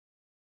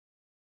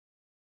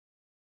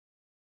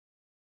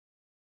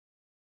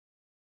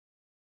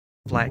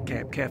Flat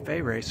Cap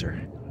Cafe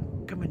Racer.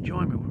 Come and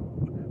join me.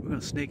 We're going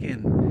to sneak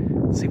in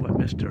and see what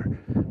Mr.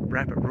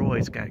 Rapid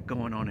Roy's got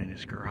going on in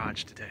his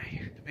garage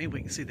today. Maybe we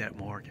can see that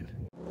Morgan.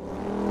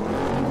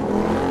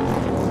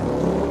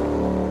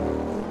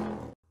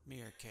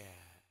 Meerkat.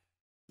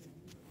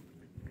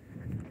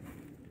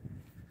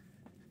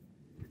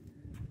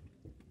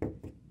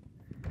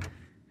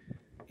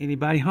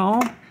 Anybody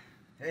home?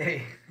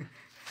 Hey,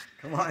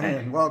 come on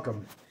in.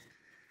 Welcome.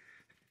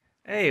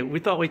 Hey, we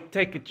thought we'd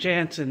take a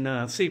chance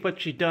and see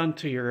what you've done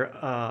to your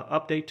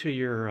update to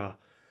your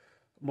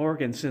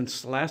Morgan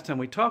since the last time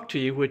we talked to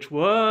you, which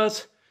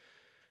was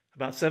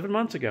about 7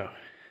 months ago.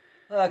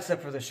 Well,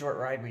 except for the short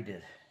ride we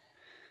did.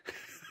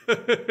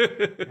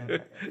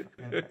 If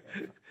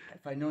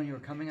I'd known you were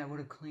coming, I would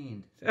have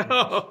cleaned.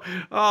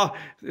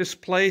 This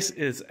place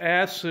is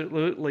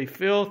absolutely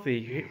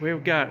filthy.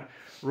 We've got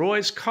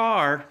Roy's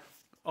car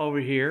over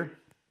here.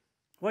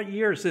 What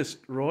year is this,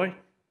 Roy?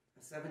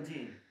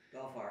 17,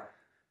 Belfar.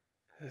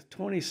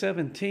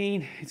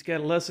 2017. He's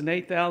got less than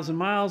 8,000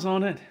 miles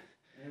on it.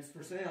 And it's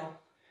for sale.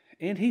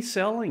 And he's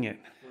selling it.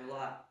 For a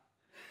lot.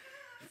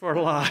 For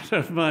a lot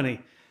of money.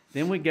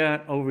 Then we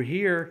got over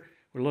here,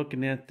 we're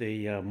looking at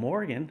the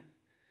Morgan.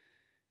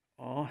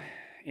 Oh,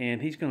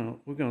 and he's gonna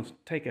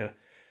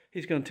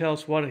tell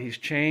us what he's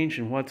changed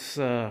and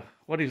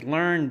what he's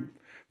learned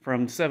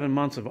from 7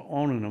 months of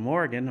owning a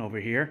Morgan over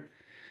here.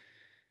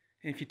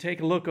 And if you take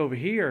a look over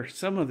here,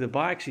 some of the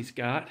bikes he's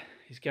got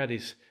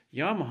his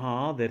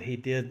Yamaha that he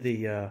did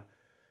the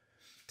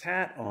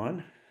tat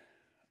on.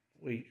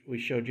 We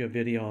showed you a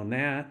video on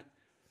that.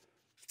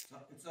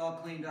 It's all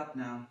cleaned up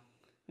now.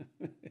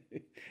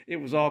 It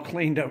was all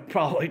cleaned up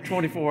probably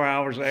 24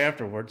 hours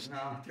afterwards.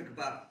 No, it took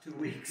about 2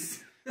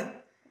 weeks.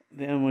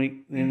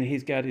 Then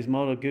he's got his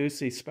Moto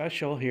Guzzi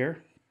special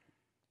here.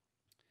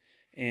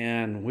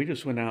 And we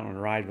just went out on a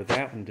ride with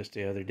that one just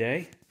the other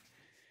day.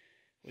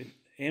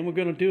 And we're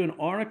going to do an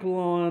article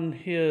on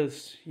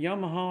his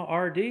Yamaha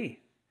RD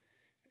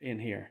in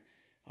here.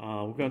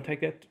 We're going to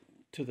take that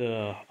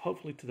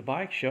hopefully to the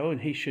bike show,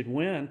 and he should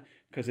win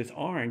because it's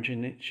orange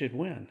and it should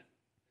win.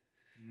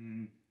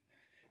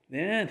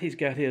 Then he's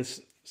got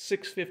his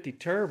 650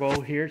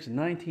 Turbo here. It's a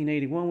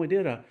 1981. We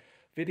did a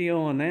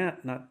video on that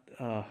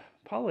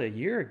probably a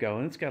year ago,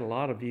 and it's got a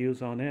lot of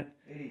views on it.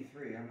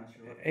 83, I'm not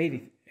sure what.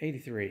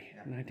 83,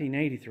 yeah.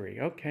 1983.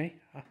 Okay.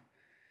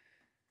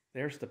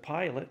 There's the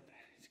Pilot.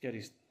 He's got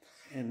his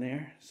in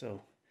there.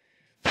 So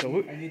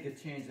I need to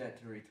change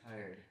that to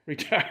retired.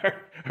 Retired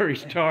or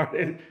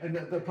restarted. And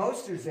the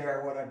posters there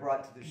are what I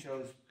brought to the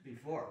shows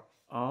before.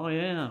 Oh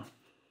yeah.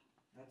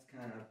 That's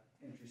kind of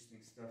interesting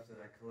stuff that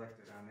I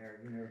collected on there.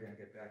 You're never going to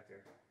get back there.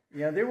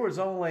 Yeah, there was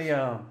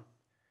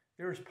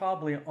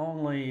probably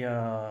only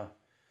a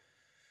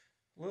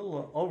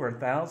little over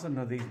 1,000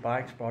 of these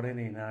bikes brought in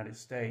the United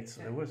States,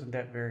 so there wasn't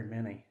that very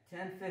many.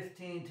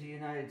 1015 to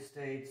United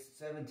States,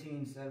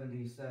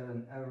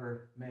 1777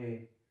 ever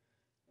made,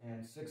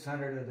 and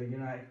 600 of the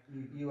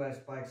U.S.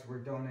 bikes were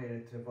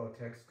donated to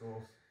Votech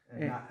schools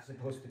and not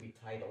supposed to be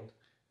titled.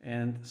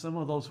 And some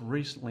of those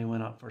recently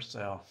went up for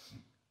sale.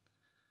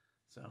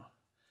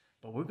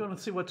 But we're going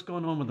to see what's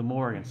going on with the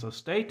Morgan, so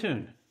stay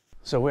tuned.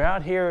 So we're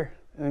out here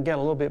and got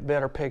a little bit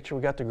better picture.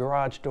 We got the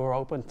garage door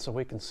open so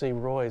we can see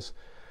Roy's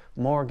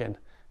Morgan.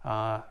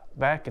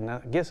 Back in, I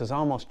guess it's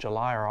almost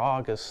July or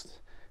August,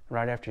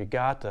 right after you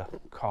got the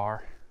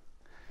car,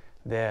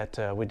 that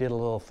we did a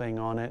little thing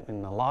on it,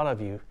 and a lot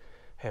of you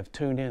have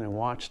tuned in and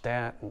watched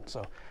that, and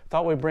so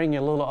thought we'd bring you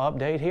a little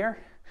update here.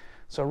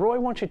 So Roy,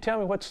 why don't you tell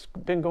me what's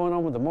been going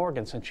on with the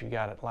Morgan since you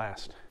got it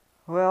last?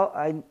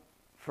 Well,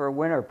 for a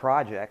winter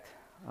project,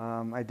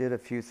 I did a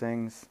few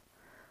things.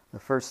 The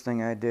first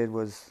thing I did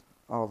was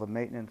all the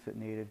maintenance it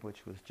needed,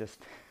 which was just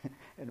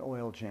an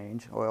oil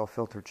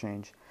filter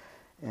change.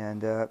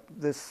 And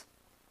this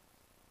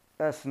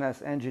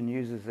S&S engine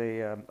uses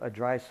a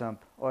dry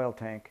sump oil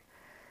tank.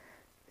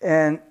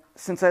 And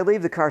since I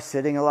leave the car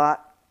sitting a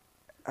lot,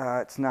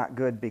 it's not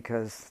good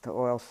because the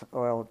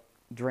oil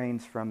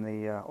drains from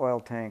the oil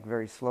tank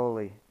very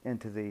slowly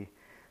into the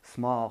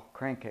small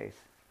crankcase.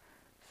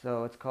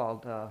 So it's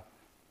called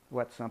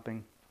wet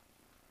sumping.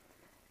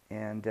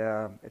 And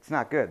it's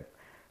not good.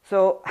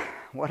 So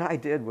what I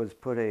did was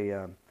put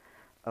a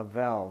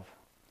valve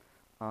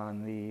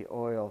on the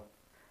oil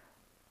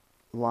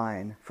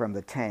line from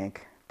the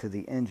tank to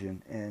the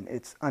engine, and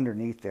it's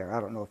underneath there.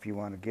 I don't know if you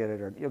want to get it,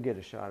 or you'll get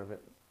a shot of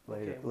it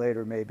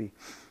later maybe.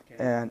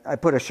 Okay. And I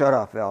put a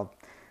shutoff valve,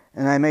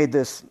 and I made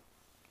this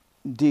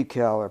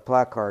decal or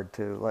placard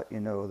to let you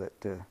know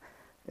that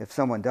if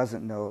someone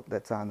doesn't know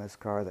that's on this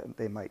car, that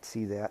they might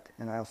see that.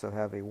 And I also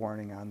have a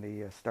warning on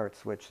the start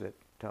switch that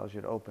tells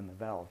you to open the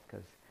valve,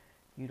 because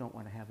you don't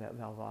want to have that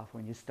valve off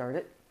when you start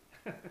it.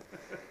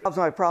 That's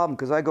my problem,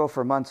 because I go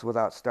for months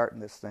without starting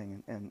this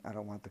thing, and I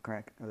don't want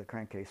the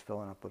crankcase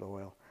filling up with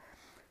oil.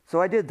 So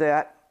I did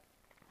that,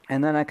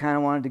 and then I kind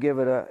of wanted to give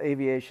it an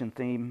aviation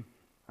theme,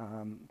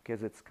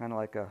 because it's kind of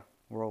like a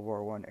World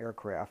War I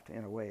aircraft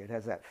in a way. It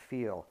has that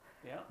feel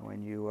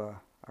when you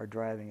are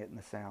driving it, and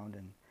the sound.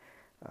 And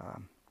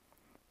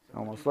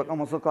Almost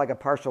looked like a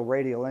partial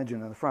radial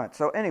engine in the front.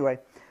 So anyway,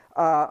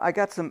 I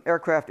got some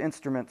aircraft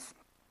instruments.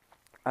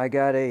 I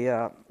got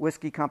a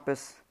whiskey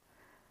compass,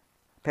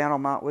 panel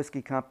mount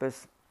whiskey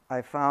compass.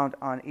 I found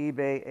on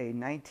eBay a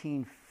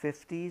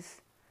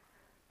 1950s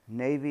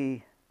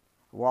Navy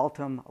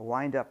Waltham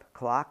wind-up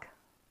clock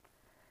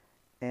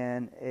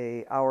and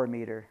a hour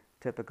meter,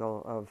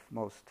 typical of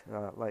most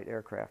light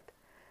aircraft.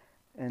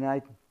 And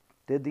I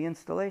did the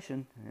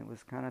installation, and it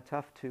was kind of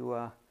tough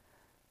to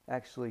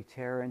actually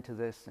tear into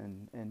this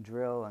and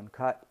drill and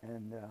cut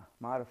and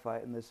modify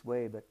it in this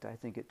way, but I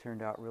think it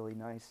turned out really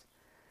nice,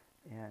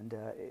 and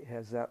it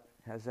has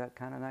that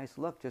kind of nice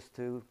look just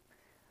to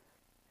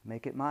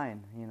make it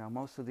mine. You know,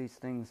 most of these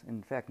things,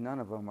 in fact, none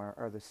of them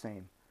are the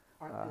same.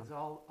 Is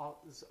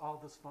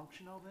all this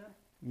functional then?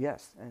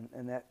 Yes,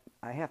 and that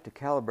I have to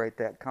calibrate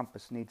that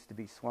compass. Needs to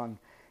be swung,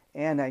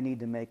 and I need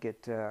to make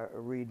it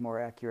read more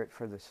accurate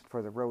for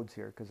the roads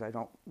here, because I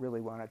don't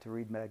really want it to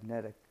read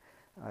magnetic.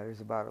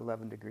 There's about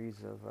 11 degrees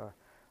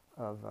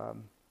of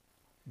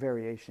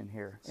variation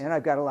here, and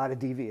I've got a lot of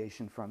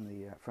deviation from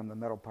the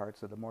metal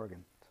parts of the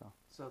Morgan.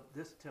 So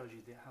this tells you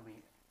how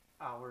many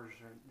hours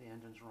the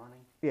engine's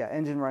running? Yeah,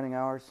 engine running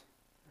hours.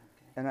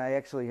 Okay. And I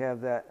actually have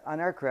that on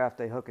aircraft.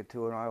 They hook it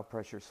to an oil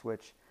pressure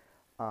switch.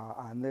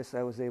 On this,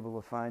 I was able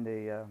to find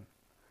a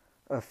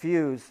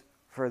fuse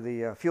for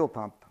the fuel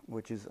pump,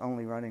 which is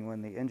only running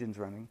when the engine's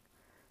running,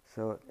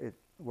 so it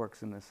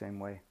works in the same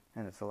way,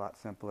 and it's a lot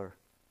simpler.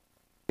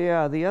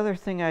 Yeah, the other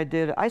thing I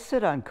did, I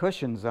sit on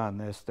cushions on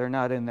this. They're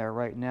not in there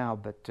right now,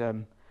 but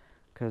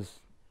because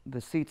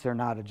the seats are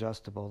not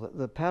adjustable.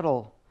 The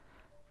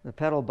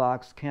pedal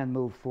box can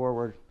move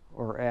forward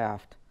or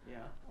aft,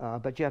 yeah.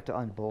 But you have to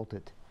unbolt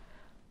it.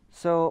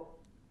 So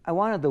I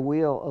wanted the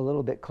wheel a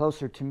little bit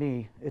closer to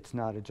me. It's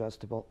not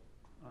adjustable,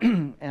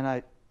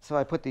 and so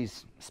I put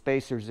these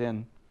spacers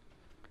in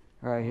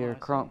right here,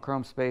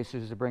 chrome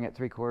spacers to bring it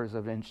 3/4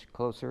 of an inch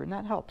closer, and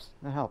that helps.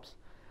 That helps.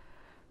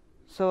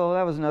 So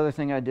that was another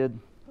thing I did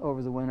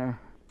over the winter.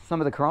 Some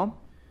of the chrome.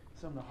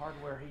 Some of the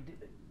hardware he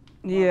did.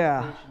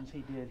 Yeah. Modifications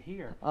he did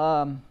here.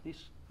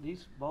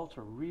 These bolts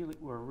were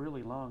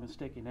really long and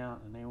sticking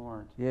out, and they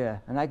weren't. Yeah,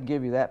 and I can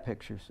give you that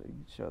picture so you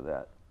can show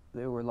that.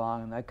 They were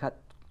long, and I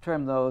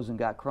trimmed those and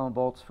got chrome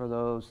bolts for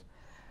those.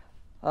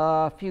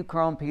 A few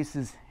chrome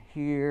pieces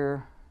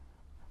here.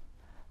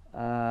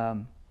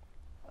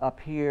 Up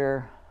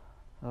here,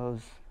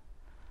 those.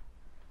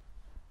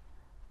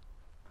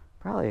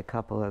 Probably a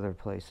couple other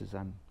places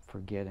I'm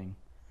forgetting.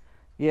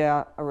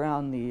 Yeah,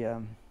 around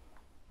the,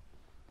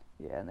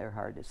 yeah, and they're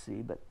hard to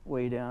see, but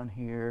way down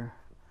here.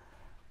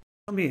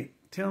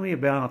 Tell me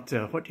about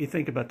what you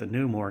think about the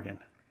new Morgan.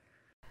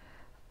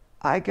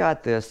 I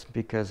got this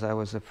because I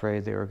was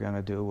afraid they were going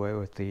to do away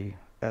with the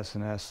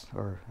S&S,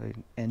 or the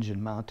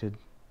engine mounted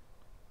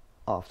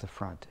off the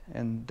front,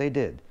 and they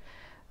did.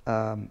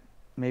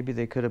 Maybe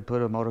they could have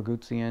put a Moto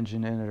Guzzi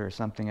engine in it or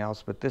something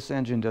else, but this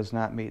engine does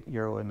not meet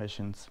Euro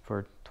emissions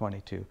for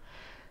 22.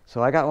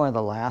 So I got one of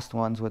the last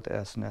ones with the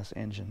S&S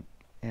engine,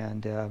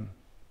 and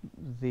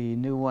the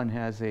new one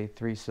has a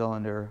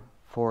 3-cylinder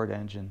Ford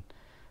engine,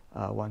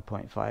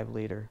 1.5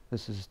 liter.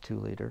 This is 2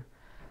 liter.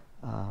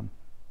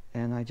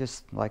 And I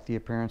just like the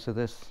appearance of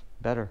this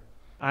better.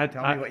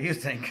 Tell me what you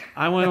think.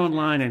 I went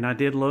online and I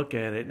did look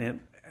at it, and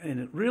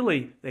it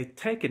really, they've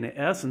taken the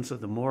essence of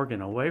the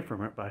Morgan away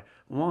from it by,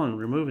 one,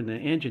 removing the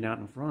engine out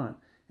in front,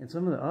 and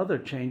some of the other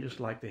changes,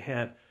 like they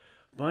had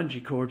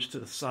bungee cords to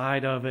the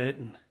side of it.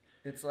 And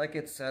it's like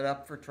it's set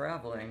up for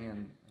traveling,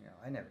 and you know,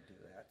 I never do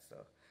that. So,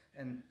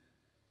 and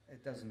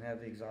it doesn't have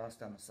the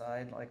exhaust on the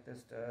side like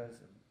this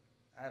does. And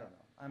I don't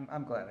know.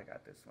 I'm glad I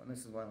got this one.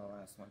 this is one of the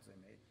last ones they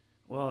made.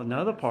 Well,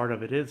 another part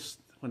of it is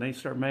when they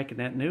start making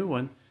that new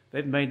one,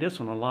 they've made this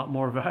one a lot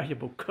more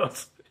valuable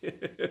because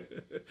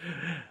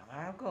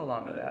I'll go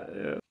along with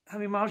that. How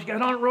many miles you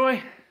got on it,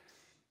 Roy?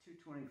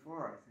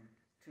 224, I think.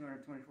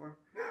 224.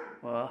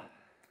 Well,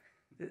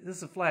 this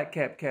is a Flat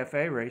Cap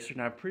Cafe racer,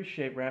 and I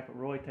appreciate Rapid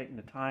Roy taking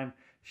the time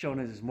showing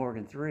us his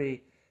Morgan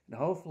 3. And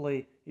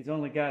hopefully, he's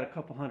only got a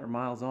couple hundred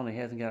miles on it. He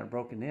hasn't got it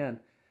broken in.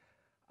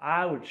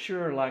 I would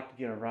sure like to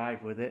get a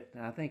ride with it.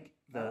 And I think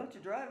Why don't you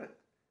drive it?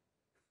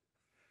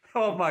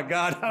 Oh my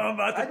God, I'm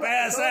about to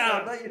pass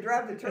out. I'll let you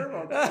drive the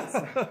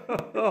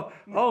turbo.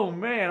 Oh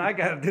man, I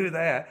got to do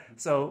that.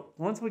 So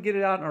once we get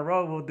it out on the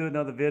road, we'll do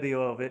another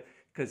video of it,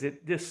 because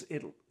it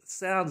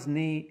sounds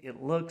neat,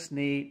 it looks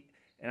neat,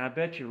 and I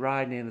bet you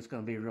riding in it's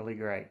going to be really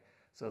great.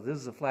 So this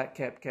is a Flat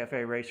Cap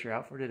Cafe Racer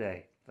out for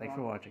today. Thanks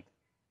for watching.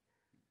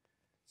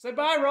 Say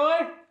bye,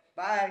 Roy.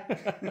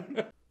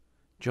 Bye.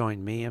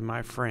 Join me and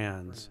my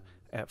friends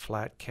at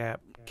Flat Cap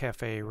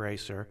Cafe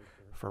Racer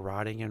for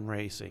riding and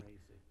racing.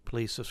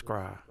 Please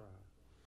subscribe.